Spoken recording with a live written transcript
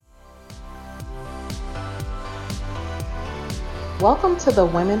Welcome to the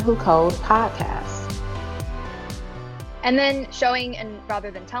Women Who Code podcast. And then showing and rather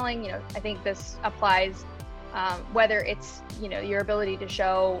than telling, I think this applies whether it's, your ability to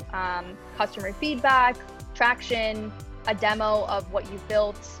show customer feedback, traction, a demo of what you've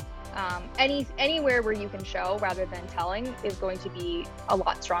built, anywhere where you can show rather than telling is going to be a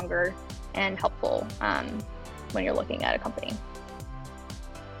lot stronger and helpful when you're looking at a company.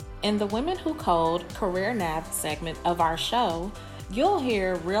 In the Women Who Code Career Nav segment of our show, you'll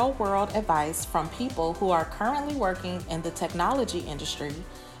hear real-world advice from people who are currently working in the technology industry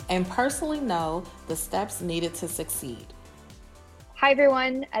and personally know the steps needed to succeed. Hi,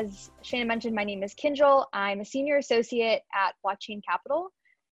 everyone. As Shana mentioned, my name is Kinjal. I'm a senior associate at Blockchain Capital.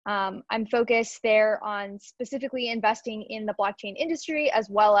 I'm focused there on specifically investing in the blockchain industry as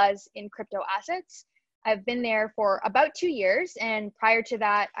well as in crypto assets. I've been there for about 2 years, and prior to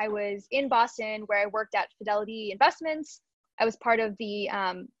that, I was in Boston where I worked at Fidelity Investments. I was part of the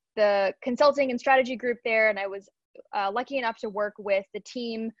consulting and strategy group there, and I was lucky enough to work with the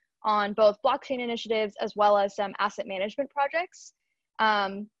team on both blockchain initiatives as well as some asset management projects.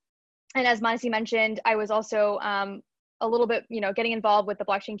 And as Manasi mentioned, I was also a little bit, getting involved with the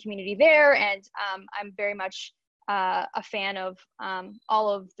blockchain community there, and I'm very much a fan of all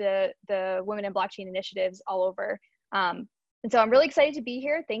of the Women in Blockchain initiatives all over. And so I'm really excited to be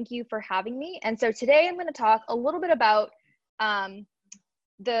here. Thank you for having me. And so today I'm going to talk a little bit about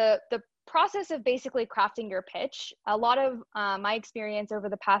the process of basically crafting your pitch. A lot of my experience over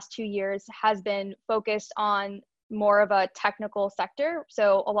the past 2 years has been focused on more of a technical sector.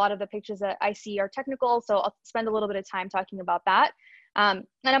 So a lot of the pitches that I see are technical. So I'll spend a little bit of time talking about that. And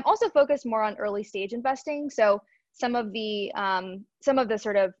I'm also focused more on early stage investing. So some of the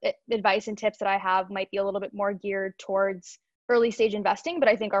sort of advice and tips that I have might be a little bit more geared towards early stage investing, but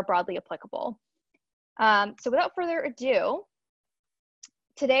I think are broadly applicable. So without further ado,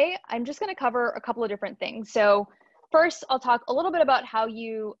 today I'm just going to cover a couple of different things. So first, I'll talk a little bit about how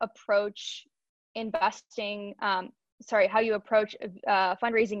you approach investing, how you approach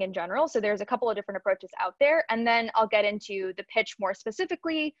fundraising in general. So there's a couple of different approaches out there. And then I'll get into the pitch more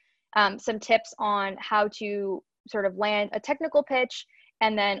specifically, some tips on how to sort of land a technical pitch,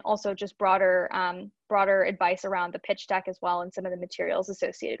 and then also just broader advice around the pitch deck as well and some of the materials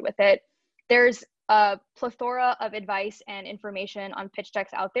associated with it. There's a plethora of advice and information on pitch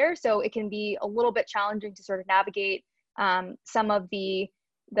decks out there, so it can be a little bit challenging to sort of navigate some of the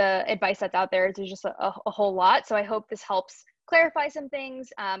advice that's out there. There's just a whole lot. So I hope this helps clarify some things.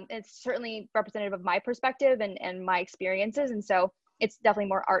 It's certainly representative of my perspective and my experiences. And so it's definitely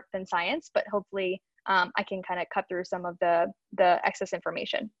more art than science, but hopefully I can kind of cut through some of the excess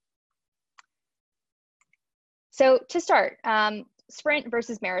information. So to start, sprint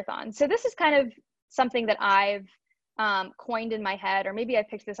versus marathon. So this is kind of something that I've coined in my head, or maybe I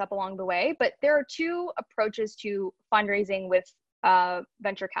picked this up along the way, but there are two approaches to fundraising with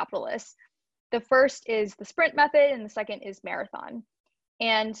venture capitalists. The first is the sprint method, and the second is marathon.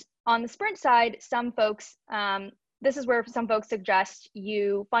 And on the sprint side, some folks, this is where some folks suggest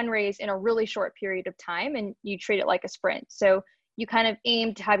you fundraise in a really short period of time and you treat it like a sprint. So you kind of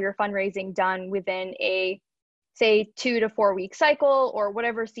aim to have your fundraising done within a, say, 2 to 4 week cycle, or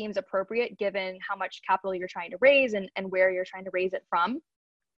whatever seems appropriate given how much capital you're trying to raise and where you're trying to raise it from.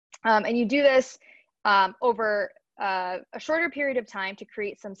 And you do this over a shorter period of time to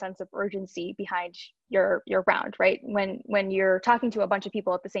create some sense of urgency behind your round, right? When you're talking to a bunch of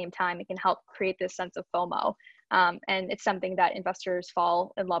people at the same time, it can help create this sense of FOMO. And it's something that investors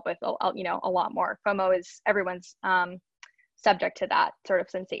fall in love with, a lot more. FOMO is everyone's subject to that sort of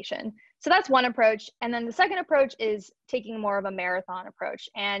sensation. So that's one approach. And then the second approach is taking more of a marathon approach.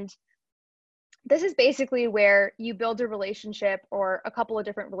 And this is basically where you build a relationship or a couple of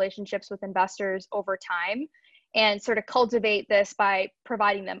different relationships with investors over time, and sort of cultivate this by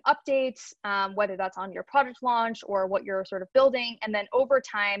providing them updates, whether that's on your product launch or what you're sort of building. And then over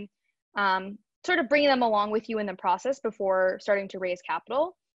time, sort of bringing them along with you in the process before starting to raise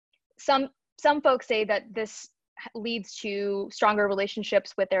capital. Some folks say that this leads to stronger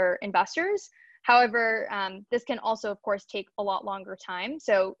relationships with their investors. However, this can also, of course, take a lot longer time.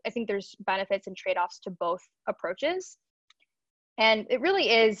 So I think there's benefits and trade-offs to both approaches. And it really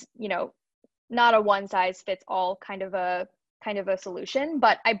is, not a one-size-fits-all kind of a solution,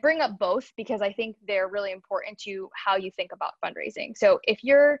 but I bring up both because I think they're really important to how you think about fundraising. So if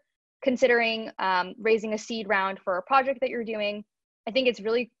you're considering raising a seed round for a project that you're doing, I think it's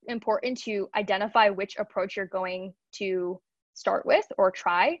really important to identify which approach you're going to start with or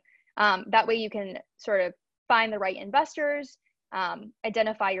try. That way you can sort of find the right investors,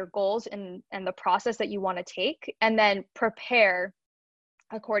 identify your goals and the process that you want to take, and then prepare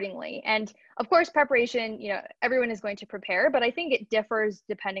accordingly. And of course, preparation, everyone is going to prepare, but I think it differs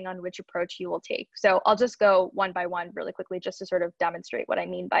depending on which approach you will take. So I'll just go one by one really quickly just to sort of demonstrate what I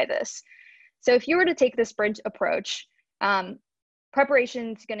mean by this. So if you were to take the sprint approach,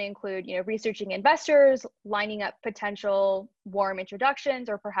 preparation is going to include, researching investors, lining up potential warm introductions,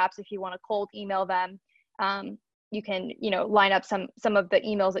 or perhaps if you want to cold email them, you can, line up some of the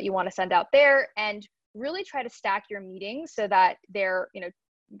emails that you want to send out there, and really try to stack your meetings so that they're,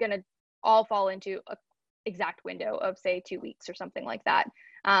 going to all fall into a exact window of, say, 2 weeks or something like that.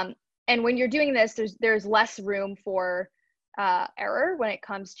 And when you're doing this, there's less room for error when it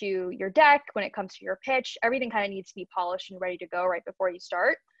comes to your deck, when it comes to your pitch. Everything kind of needs to be polished and ready to go right before you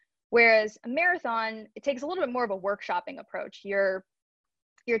start. Whereas a marathon, it takes a little bit more of a workshopping approach. You're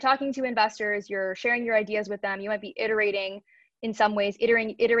talking to investors, you're sharing your ideas with them. You might be iterating in some ways,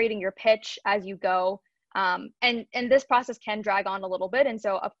 iterating your pitch as you go. And this process can drag on a little bit. And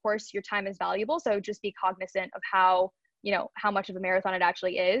so of course your time is valuable. So just be cognizant of how much of a marathon it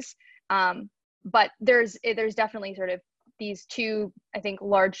actually is. But there's definitely sort of these two, I think,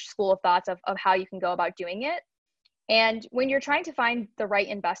 large school of thoughts of how you can go about doing it. And when you're trying to find the right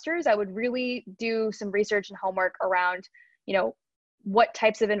investors, I would really do some research and homework around, what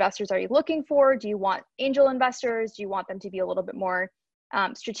types of investors are you looking for? Do you want angel investors? Do you want them to be a little bit more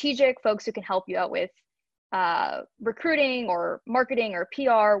strategic, folks who can help you out with recruiting or marketing or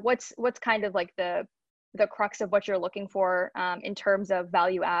PR? What's kind of like the crux of what you're looking for in terms of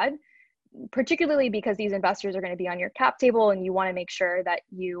value add, particularly because these investors are going to be on your cap table and you want to make sure that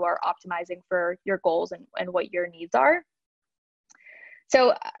you are optimizing for your goals and what your needs are.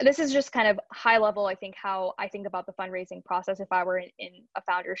 So this is just kind of high level, I think, how I think about the fundraising process if I were in a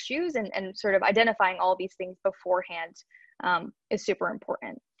founder's shoes, and sort of identifying all these things beforehand is super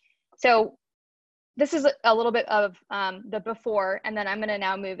important. So this is a little bit of the before, and then I'm going to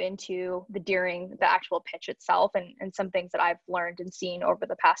now move into the during the actual pitch itself and some things that I've learned and seen over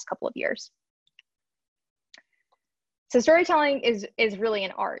the past couple of years. So storytelling is really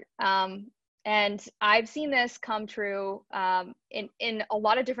an art. And I've seen this come true in a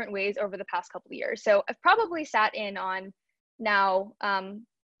lot of different ways over the past couple of years. So I've probably sat in on now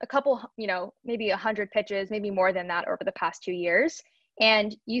a couple, maybe 100 pitches, maybe more than that over the past 2 years.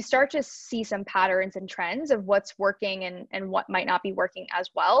 And you start to see some patterns and trends of what's working and what might not be working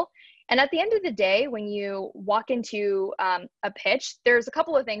as well. And at the end of the day, when you walk into a pitch, there's a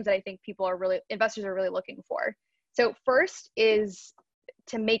couple of things that I think investors are really looking for. So first is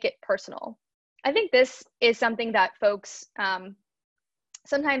to make it personal. I think this is something that folks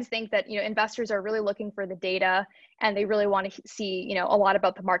sometimes think that, investors are really looking for the data and they really want to see, a lot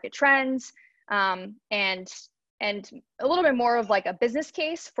about the market trends and a little bit more of like a business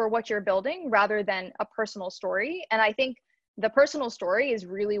case for what you're building rather than a personal story. And I think the personal story is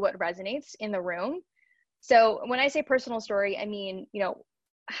really what resonates in the room. So when I say personal story, I mean,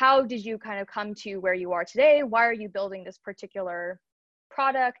 how did you kind of come to where you are today? Why are you building this particular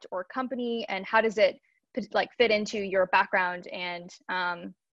product or company, and how does it fit into your background and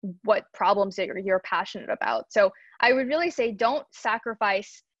what problems that you're passionate about? So I would really say don't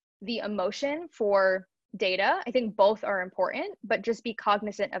sacrifice the emotion for data. I think both are important, but just be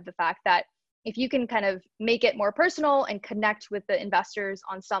cognizant of the fact that if you can kind of make it more personal and connect with the investors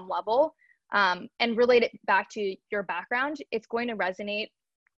on some level and relate it back to your background, it's going to resonate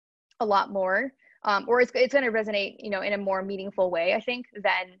a lot more. Or it's going to resonate, in a more meaningful way, I think,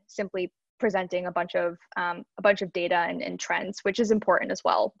 than simply presenting a bunch of data and trends, which is important as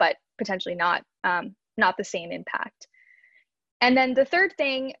well, but potentially not the same impact. And then the third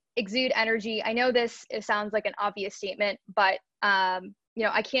thing, exude energy. I know it sounds like an obvious statement, but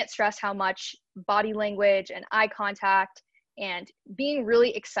I can't stress how much body language and eye contact and being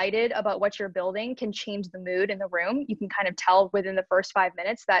really excited about what you're building can change the mood in the room. You can kind of tell within the first 5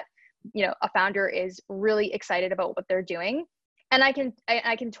 minutes that a founder is really excited about what they're doing. And I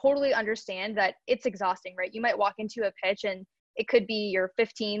can totally understand that it's exhausting, right? You might walk into a pitch and it could be your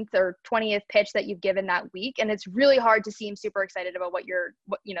 15th or 20th pitch that you've given that week. And it's really hard to seem super excited about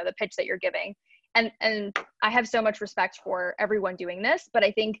the pitch that you're giving. And I have so much respect for everyone doing this, but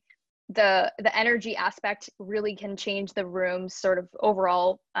I think the energy aspect really can change the room's sort of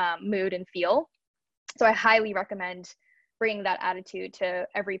overall mood and feel. So I highly recommend bringing that attitude to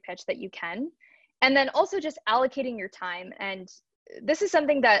every pitch that you can. And then also just allocating your time. And this is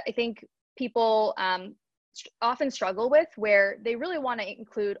something that I think people often struggle with, where they really want to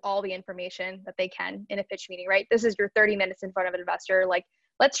include all the information that they can in a pitch meeting, right? This is your 30 minutes in front of an investor. Like,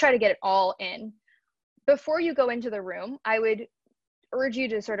 let's try to get it all in. Before you go into the room, I would urge you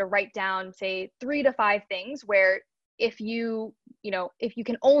to sort of write down, say, 3 to 5 things where if you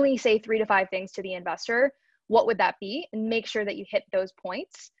can only say 3 to 5 things to the investor, what would that be? And make sure that you hit those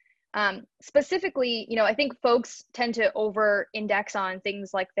points. Specifically, I think folks tend to over index on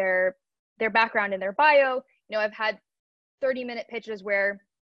things like their background and their bio. I've had 30-minute pitches where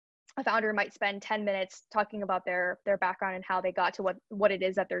a founder might spend 10 minutes talking about their background and how they got to what it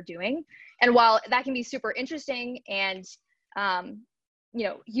is that they're doing. And while that can be super interesting and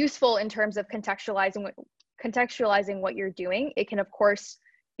useful in terms of contextualizing what you're doing, it can of course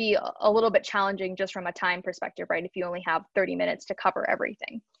be a little bit challenging just from a time perspective, right? If you only have 30 minutes to cover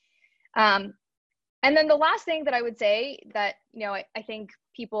everything. And then the last thing that I would say that I think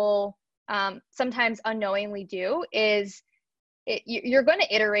people sometimes unknowingly do is you're going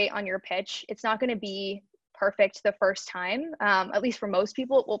to iterate on your pitch. It's not going to be perfect the first time. At least for most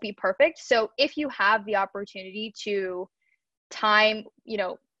people, it won't be perfect. So if you have the opportunity to time,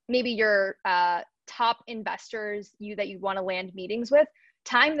 maybe your top investors that you want to land meetings with,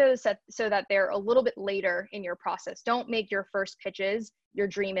 time those so that they're a little bit later in your process. Don't make your first pitches your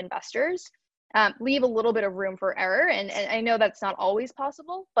dream investors. Leave a little bit of room for error. And I know that's not always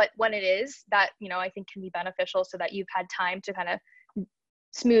possible, but when it is, that, I think can be beneficial so that you've had time to kind of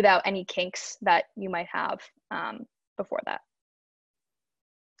smooth out any kinks that you might have before that.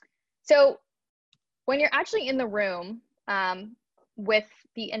 So when you're actually in the room with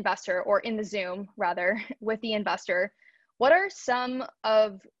the investor, or in the Zoom rather, with the investor, what are some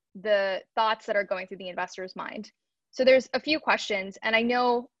of the thoughts that are going through the investor's mind? So there's a few questions, and I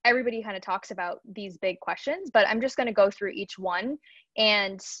know everybody kind of talks about these big questions, but I'm just going to go through each one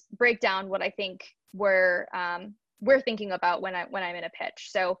and break down what I think we're thinking about when I'm in a pitch.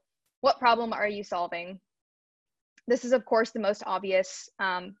 So, what problem are you solving? This is, of course, the most obvious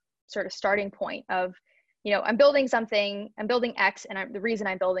sort of starting point of, I'm building something, I'm building X, and the reason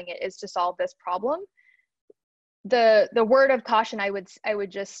I'm building it is to solve this problem. The word of caution I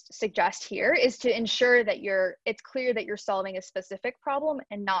would just suggest here is to ensure that it's clear that you're solving a specific problem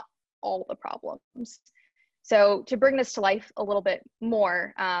and not all the problems. So to bring this to life a little bit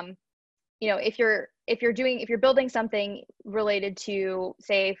more, if you're building something related to,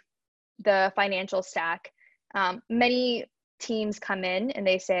 say, the financial stack, many teams come in and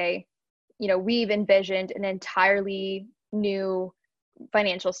they say, we've envisioned an entirely new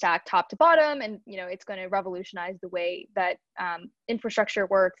financial stack top to bottom, and it's going to revolutionize the way that infrastructure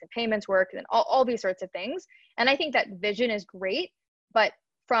works and payments work and all these sorts of things. And I think that vision is great, but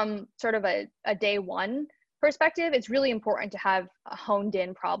from sort of a day one perspective, it's really important to have a honed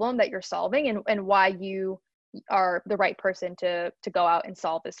in problem that you're solving and why you are the right person to go out and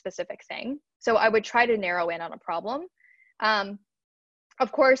solve this specific thing. So I would try to narrow in on a problem. Of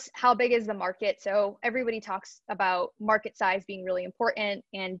course, how big is the market? So everybody talks about market size being really important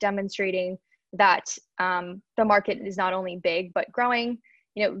and demonstrating that the market is not only big, but growing.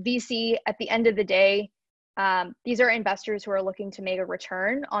 VC, at the end of the day, these are investors who are looking to make a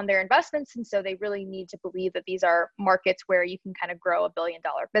return on their investments. And so they really need to believe that these are markets where you can kind of grow $1 billion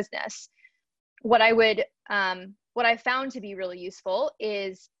business. What I found to be really useful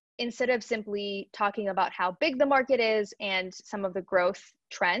is, instead of simply talking about how big the market is and some of the growth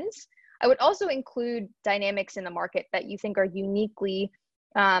trends, I would also include dynamics in the market that you think are uniquely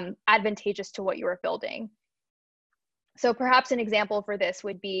advantageous to what you are building. So perhaps an example for this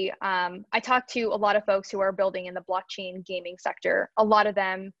would be, I talk to a lot of folks who are building in the blockchain gaming sector. A lot of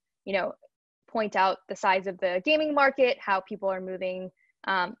them, point out the size of the gaming market, how people are moving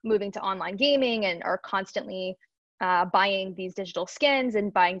to online gaming and are constantly buying these digital skins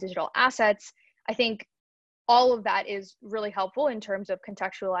and buying digital assets. I think all of that is really helpful in terms of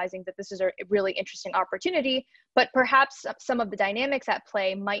contextualizing that this is a really interesting opportunity, but perhaps some of the dynamics at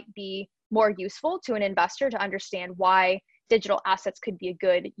play might be more useful to an investor to understand why digital assets could be a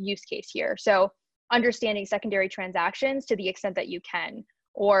good use case here. So understanding secondary transactions to the extent that you can,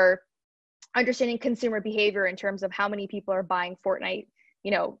 or understanding consumer behavior in terms of how many people are buying Fortnite,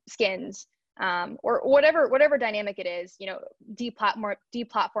 skins, or whatever dynamic it is,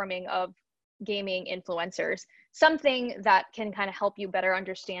 deplatforming of gaming influencers, something that can kind of help you better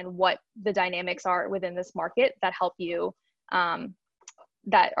understand what the dynamics are within this market that help you,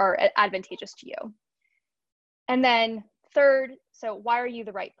 that are advantageous to you. And then third, so why are you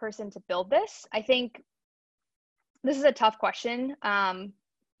the right person to build this? I think this is a tough question,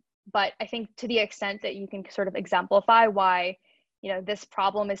 but I think to the extent that you can sort of exemplify why this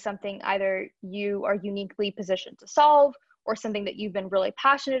problem is something either you are uniquely positioned to solve, or something that you've been really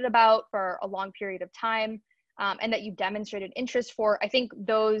passionate about for a long period of time, and that you've demonstrated interest for, I think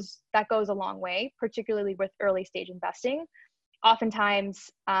that goes a long way, particularly with early stage investing. oftentimes,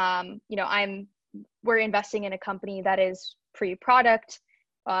 we're investing in a company that is pre-product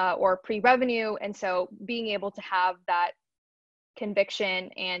or pre-revenue. And so being able to have that conviction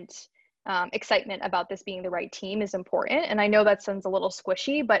and excitement about this being the right team is important. And I know that sounds a little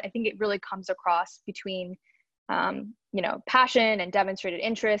squishy, but I think it really comes across between, passion and demonstrated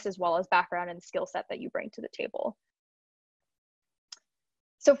interest, as well as background and skill set that you bring to the table.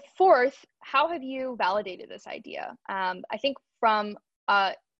 So fourth, how have you validated this idea? I think from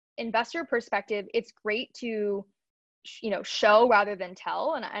an investor perspective, it's great to show rather than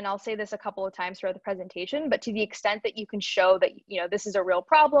tell. And I'll say this a couple of times throughout the presentation, but to the extent that you can show that, this is a real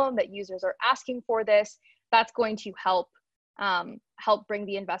problem, that users are asking for this, that's going to help bring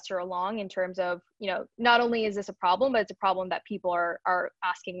the investor along in terms of, not only is this a problem, but it's a problem that people are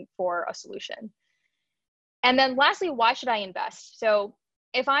asking for a solution. And then lastly, why should I invest? So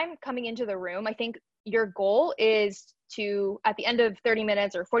if I'm coming into the room, I think your goal is to, at the end of 30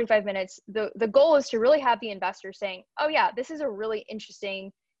 minutes or 45 minutes, the goal is to really have the investor saying, oh yeah, this is a really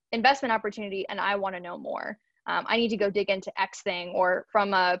interesting investment opportunity and I want to know more. I need to go dig into X thing, or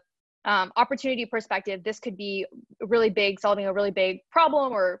from a opportunity perspective, this could be really big, solving a really big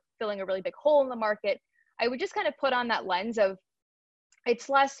problem or filling a really big hole in the market. I would just kind of put on that lens of, it's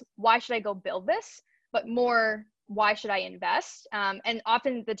less, why should I go build this, but more, why should I invest? And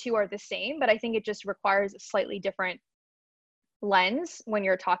often the two are the same, but I think it just requires a slightly different lens when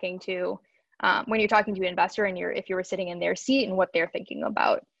you're talking to an investor and if you were sitting in their seat and what they're thinking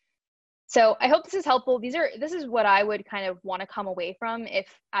about. So I hope this is helpful. This is what I would kind of want to come away from if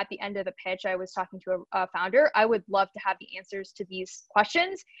at the end of the pitch I was talking to a founder. I would love to have the answers to these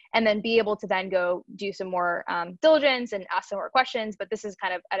questions and then be able to then go do some more diligence and ask some more questions. But this is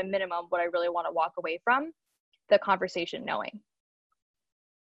kind of at a minimum what I really want to walk away from the conversation knowing.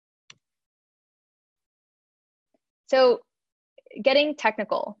 So getting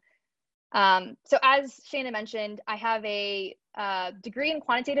technical. So as Shana mentioned, I have a degree in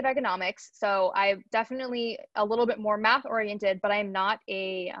quantitative economics. So I'm definitely a little bit more math oriented, but I'm not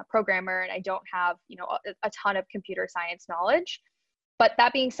a programmer and I don't have, a ton of computer science knowledge. But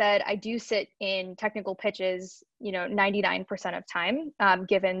that being said, I do sit in technical pitches, 99% of time,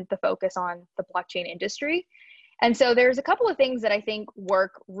 given the focus on the blockchain industry. And so there's a couple of things that I think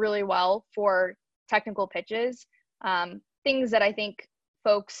work really well for technical pitches, things that I think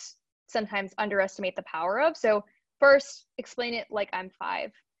folks sometimes underestimate the power of. So first, explain it like I'm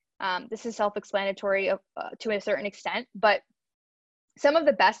 5. This is self-explanatory to a certain extent, but some of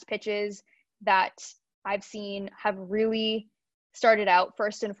the best pitches that I've seen have really started out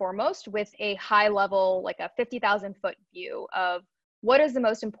first and foremost with a high level, like a 50,000 foot view of what is the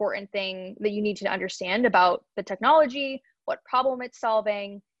most important thing that you need to understand about the technology, what problem it's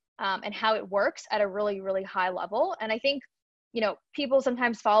solving, and how it works at a really, really high level. And I think, people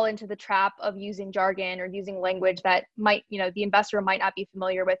sometimes fall into the trap of using jargon or using language that might, the investor might not be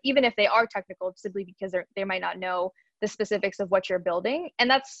familiar with, even if they are technical, simply because they might not know the specifics of what you're building. And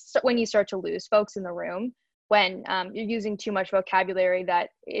that's when you start to lose folks in the room, when you're using too much vocabulary that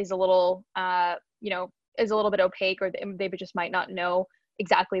is a little, is a little bit opaque, or they just might not know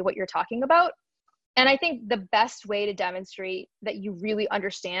exactly what you're talking about. And I think the best way to demonstrate that you really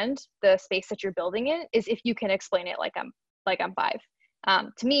understand the space that you're building in is if you can explain it like I'm 5.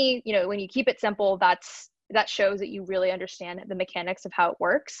 To me, when you keep it simple, that shows that you really understand the mechanics of how it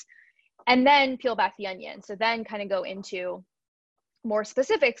works. And then peel back the onion. So then kind of go into more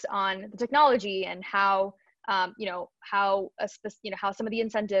specifics on the technology and how how some of the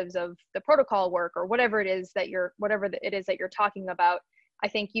incentives of the protocol work, or whatever it is that you're talking about. I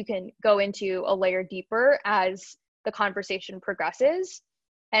think you can go into a layer deeper as the conversation progresses.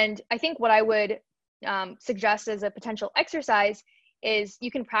 And I think what I would suggest as a potential exercise is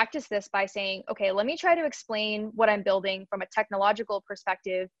you can practice this by saying, okay, let me try to explain what I'm building from a technological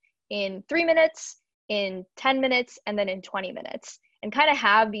perspective in 3 minutes, in 10 minutes, and then in 20 minutes, and kind of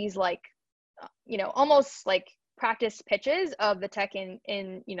have these almost like practice pitches of the tech in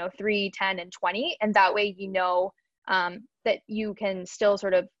 3, 10, and 20. And that way, that you can still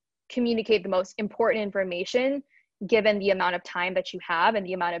sort of communicate the most important information given the amount of time that you have and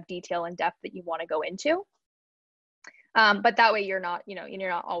the amount of detail and depth that you want to go into. But that way you're not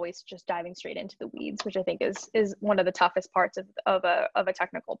always just diving straight into the weeds, which I think is one of the toughest parts of a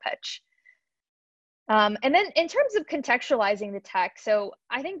technical pitch. And then in terms of contextualizing the tech, so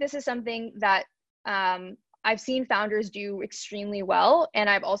I think this is something that I've seen founders do extremely well. And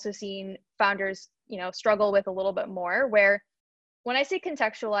I've also seen founders, struggle with a little bit more, where when I say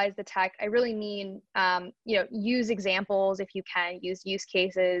contextualize the tech, I really mean, use examples if you can, use use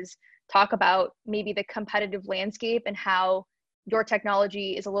cases, talk about maybe the competitive landscape and how your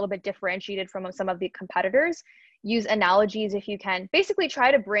technology is a little bit differentiated from some of the competitors. Use analogies if you can. Basically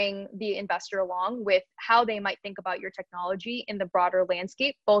try to bring the investor along with how they might think about your technology in the broader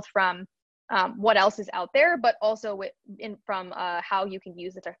landscape, both from what else is out there, but also from how you can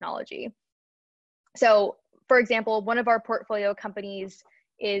use the technology. So for example, one of our portfolio companies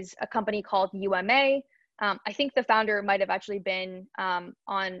is a company called UMA. I think the founder might have actually been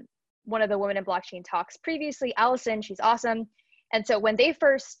on one of the Women in Blockchain talks previously, Allison, she's awesome. And so when they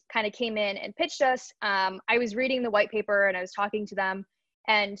first kind of came in and pitched us, I was reading the white paper and I was talking to them,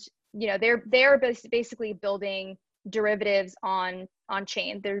 and they're basically building derivatives on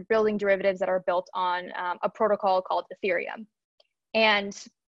chain. They're building derivatives that are built on a protocol called Ethereum. And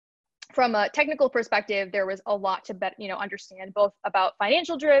from a technical perspective, there was a lot to understand, both about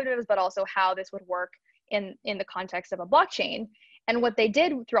financial derivatives, but also how this would work in the context of a blockchain. And what they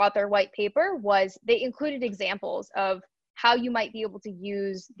did throughout their white paper was they included examples of how you might be able to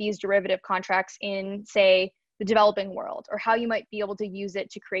use these derivative contracts in, say, the developing world, or how you might be able to use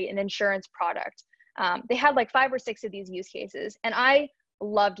it to create an insurance product. They had like 5 or 6 of these use cases. And I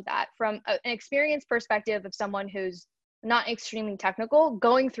loved that from an experience perspective of someone who's not extremely technical,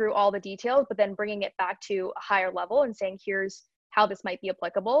 going through all the details, but then bringing it back to a higher level and saying, here's how this might be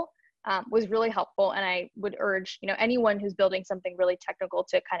applicable, was really helpful. And I would urge, anyone who's building something really technical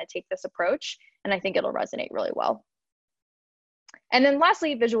to kind of take this approach. And I think it'll resonate really well. And then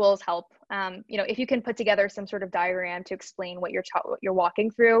lastly, visuals help. If you can put together some sort of diagram to explain what you're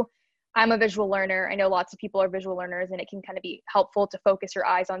walking through. I'm a visual learner. I know lots of people are visual learners, and it can kind of be helpful to focus your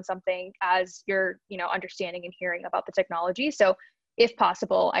eyes on something as you're, understanding and hearing about the technology. So if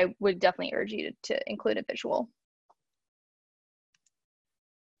possible, I would definitely urge you to include a visual.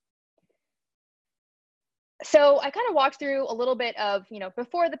 So I kind of walked through a little bit of,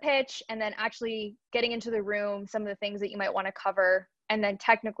 before the pitch, and then actually getting into the room, some of the things that you might want to cover, and then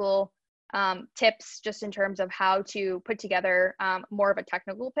technical tips just in terms of how to put together more of a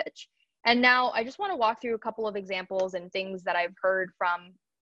technical pitch. And now I just want to walk through a couple of examples and things that I've heard from,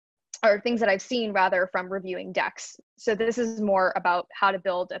 or things that I've seen rather, from reviewing decks. So this is more about how to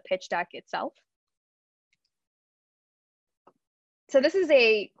build a pitch deck itself. So this is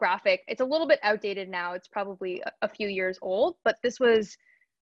a graphic. It's a little bit outdated now. It's probably a few years old, but this was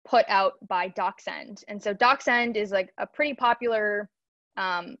put out by DocSend. And so DocSend is like a pretty popular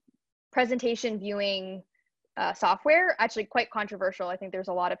presentation viewing software, actually quite controversial. I think there's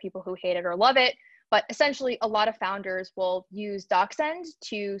a lot of people who hate it or love it, but essentially a lot of founders will use DocSend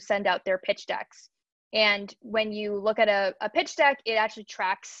to send out their pitch decks. And when you look at a pitch deck, it actually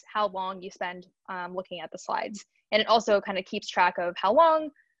tracks how long you spend looking at the slides. And it also kind of keeps track of how long,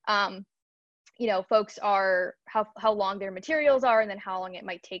 folks are, how long their materials are, and then how long it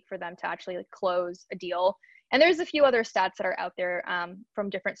might take for them to actually close a deal. And there's a few other stats that are out there from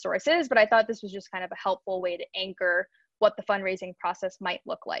different sources, but I thought this was just kind of a helpful way to anchor what the fundraising process might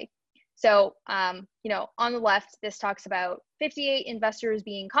look like. So, on the left, this talks about 58 investors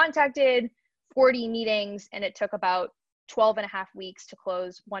being contacted, 40 meetings, and it took about 12 and a half weeks to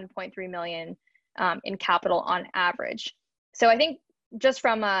close 1.3 million in capital on average. So I think just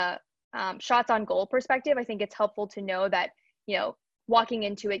from a shots on goal perspective, I think it's helpful to know that, walking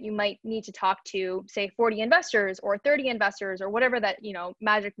into it, you might need to talk to, say, 40 investors or 30 investors or whatever that,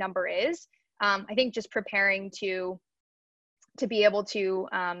 magic number is. I think just preparing to be able to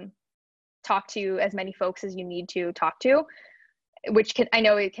talk to as many folks as you need to talk to, which I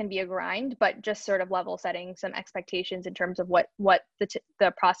know it can be a grind, but just sort of level setting some expectations in terms of what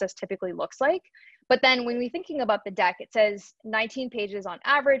the process typically looks like. But then when we're thinking about the deck, it says 19 pages on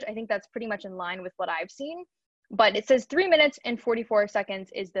average. I think that's pretty much in line with what I've seen, but it says 3 minutes and 44 seconds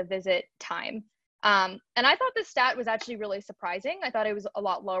is the visit time. And I thought the stat was actually really surprising. I thought it was a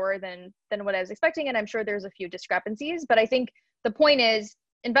lot lower than what I was expecting. And I'm sure there's a few discrepancies, but I think the point is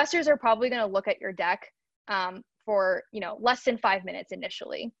investors are probably going to look at your deck for less than 5 minutes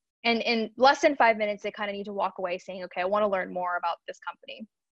initially. And in less than 5 minutes, they kind of need to walk away saying, okay, I want to learn more about this company.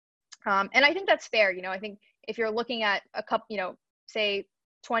 And I think that's fair. I think if you're looking at a couple, say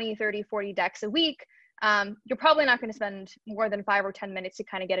 20, 30, 40 decks a week, you're probably not going to spend more than 5 or 10 minutes to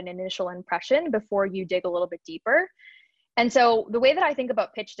kind of get an initial impression before you dig a little bit deeper. And so the way that I think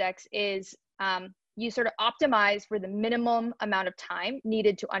about pitch decks is you sort of optimize for the minimum amount of time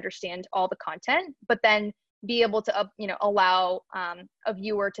needed to understand all the content, but then be able to, allow a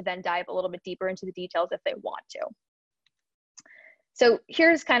viewer to then dive a little bit deeper into the details if they want to. So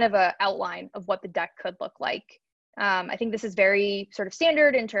here's kind of an outline of what the deck could look like. I think this is very sort of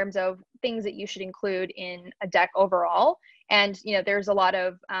standard in terms of things that you should include in a deck overall. And, there's a lot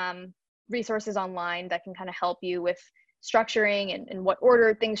of resources online that can kind of help you with structuring and what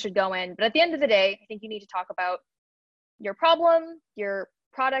order things should go in. But at the end of the day, I think you need to talk about your problem, your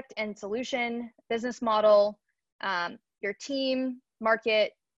product and solution, business model, your team,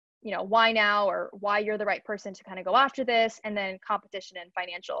 market, why now, or why you're the right person to kind of go after this, and then competition and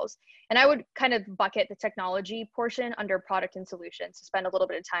financials. And I would kind of bucket the technology portion under product and solutions to spend a little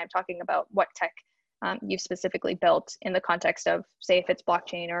bit of time talking about what tech you've specifically built in the context of, say, if it's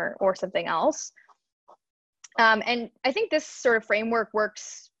blockchain or something else. And I think this sort of framework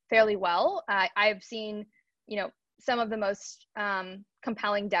works fairly well. I've seen, some of the most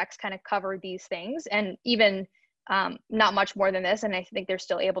compelling decks kind of cover these things, and even not much more than this. And I think they're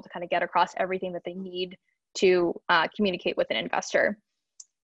still able to kind of get across everything that they need to communicate with an investor.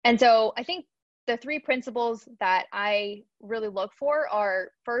 And so I think the three principles that I really look for are,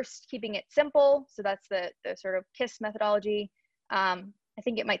 first, keeping it simple. So that's the sort of KISS methodology. I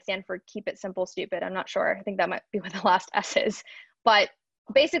think it might stand for keep it simple, stupid. I'm not sure. I think that might be what the last S is. But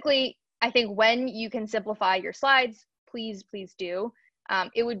basically, I think when you can simplify your slides, please do.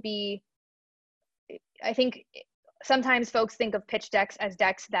 It would be, I think sometimes folks think of pitch decks as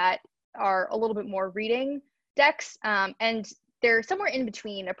decks that are a little bit more reading decks, and they're somewhere in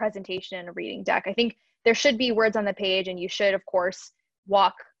between a presentation and a reading deck. I think there should be words on the page, and you should, of course,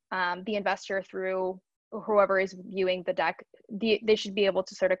 walk the investor through, whoever is viewing the deck. They should be able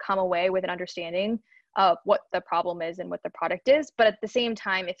to sort of come away with an understanding of what the problem is and what the product is. But at the same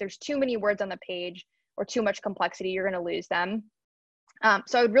time, if there's too many words on the page or too much complexity, you're going to lose them.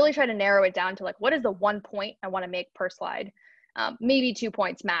 So I would really try to narrow it down to, like, what is the one point I want to make per slide? Maybe 2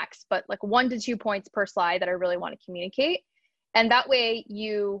 points max, but like 1 to 2 points per slide that I really want to communicate. And that way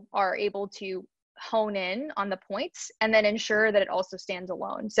you are able to hone in on the points and then ensure that it also stands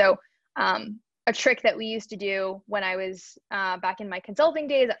alone. So a trick that we used to do when I was back in my consulting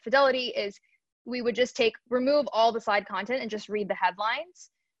days at Fidelity is we would just remove all the slide content and just read the headlines,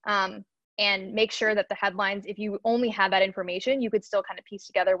 and make sure that the headlines, if you only had that information, you could still kind of piece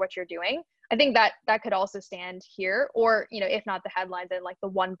together what you're doing. I think that could also stand here, or, if not the headlines, then like the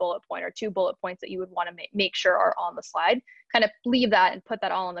 1 bullet point or 2 bullet points that you would want to make sure are on the slide, kind of leave that and put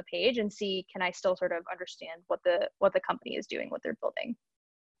that all on the page and see, can I still sort of understand what the company is doing, what they're building.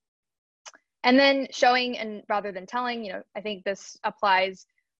 And then showing and rather than telling, I think this applies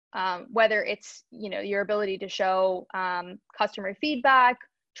whether it's, your ability to show customer feedback,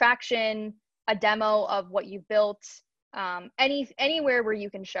 traction, a demo of what you've built, anywhere where you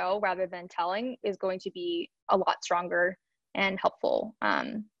can show rather than telling is going to be a lot stronger and helpful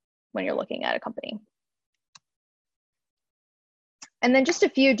when you're looking at a company. And then just a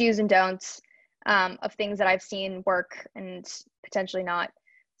few do's and don'ts of things that I've seen work and potentially not.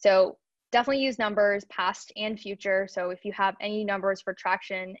 So definitely use numbers, past and future. So if you have any numbers for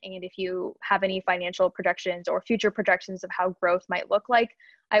traction, and if you have any financial projections or future projections of how growth might look like,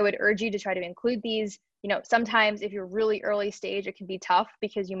 I would urge you to try to include these. Sometimes if you're really early stage, it can be tough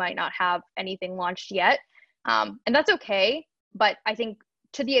because you might not have anything launched yet. And that's okay. But I think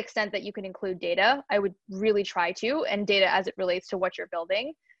to the extent that you can include data, I would really try to, and data as it relates to what you're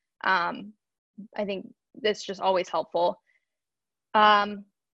building. I think that's just always helpful.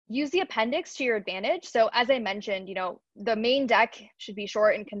 Use the appendix to your advantage. So as I mentioned, the main deck should be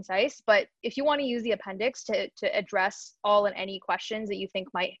short and concise, but if you want to use the appendix to address all and any questions that you think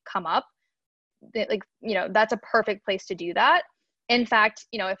might come up, that's a perfect place to do that. In fact,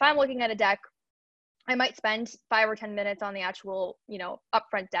 if I'm looking at a deck, I might spend 5 or 10 minutes on the actual,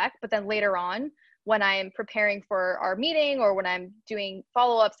 upfront deck, but then later on, when I'm preparing for our meeting or when I'm doing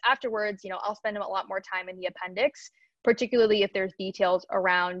follow-ups afterwards, I'll spend a lot more time in the appendix, particularly if there's details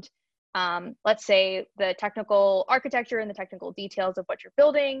around, let's say, the technical architecture and the technical details of what you're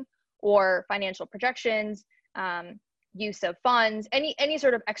building, or financial projections, use of funds, any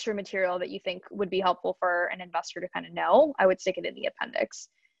sort of extra material that you think would be helpful for an investor to kind of know, I would stick it in the appendix.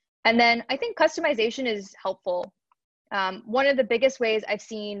 And then I think customization is helpful. One of the biggest ways I've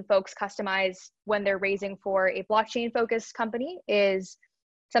seen folks customize when they're raising for a blockchain-focused company is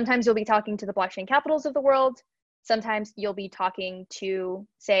sometimes you'll be talking to the blockchain capitals of the world. Sometimes you'll be talking to,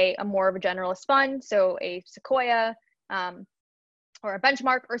 say, a more of a generalist fund, so a Sequoia or a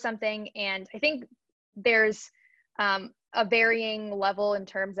Benchmark or something. And I think there's a varying level in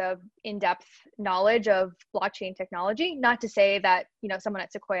terms of in-depth knowledge of blockchain technology. Not to say that someone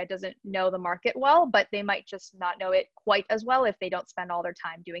at Sequoia doesn't know the market well, but they might just not know it quite as well if they don't spend all their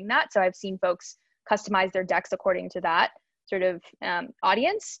time doing that. So I've seen folks customize their decks according to that sort of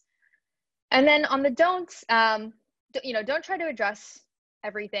audience. And then on the don'ts, don't try to address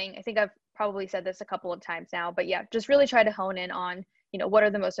everything. I think I've probably said this a couple of times now, but yeah, just really try to hone in on what are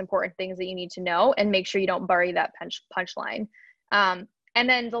the most important things that you need to know, and make sure you don't bury that punchline. And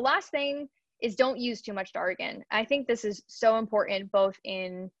then the last thing is don't use too much jargon. I think this is so important both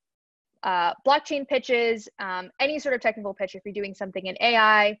in blockchain pitches, any sort of technical pitch, if you're doing something in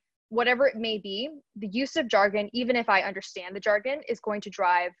AI, whatever it may be, the use of jargon, even if I understand the jargon, is going to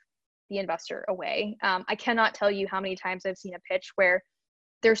drive the investor away. I cannot tell you how many times I've seen a pitch where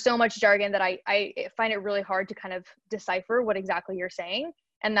there's so much jargon that I find it really hard to kind of decipher what exactly you're saying.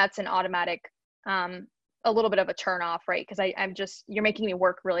 And that's an automatic, a little bit of a turn off, right? Because I'm just, you're making me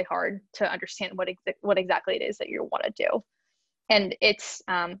work really hard to understand what exactly it is that you want to do. And it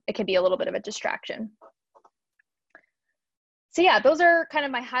can be a little bit of a distraction. So yeah, those are kind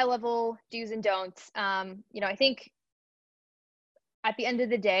of my high level do's and don'ts. I think at the end of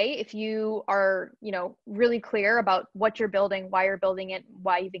the day, if you are, really clear about what you're building, why you're building it,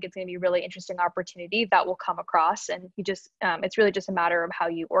 why you think it's going to be a really interesting opportunity, that will come across. And you just, it's really just a matter of how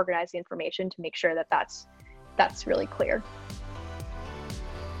you organize the information to make sure that that's really clear.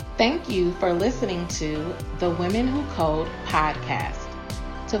 Thank you for listening to the Women Who Code podcast.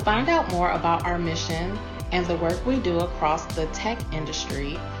 To find out more about our mission and the work we do across the tech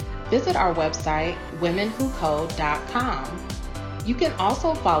industry, visit our website, womenwhocode.com. You can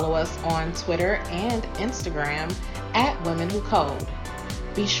also follow us on Twitter and Instagram at Women Who Code.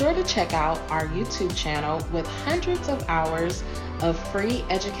 Be sure to check out our YouTube channel with hundreds of hours of free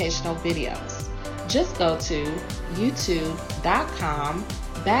educational videos. Just go to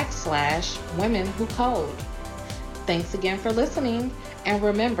youtube.com/Women Who Code. Thanks again for listening, and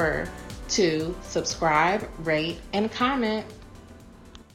remember to subscribe, rate, and comment.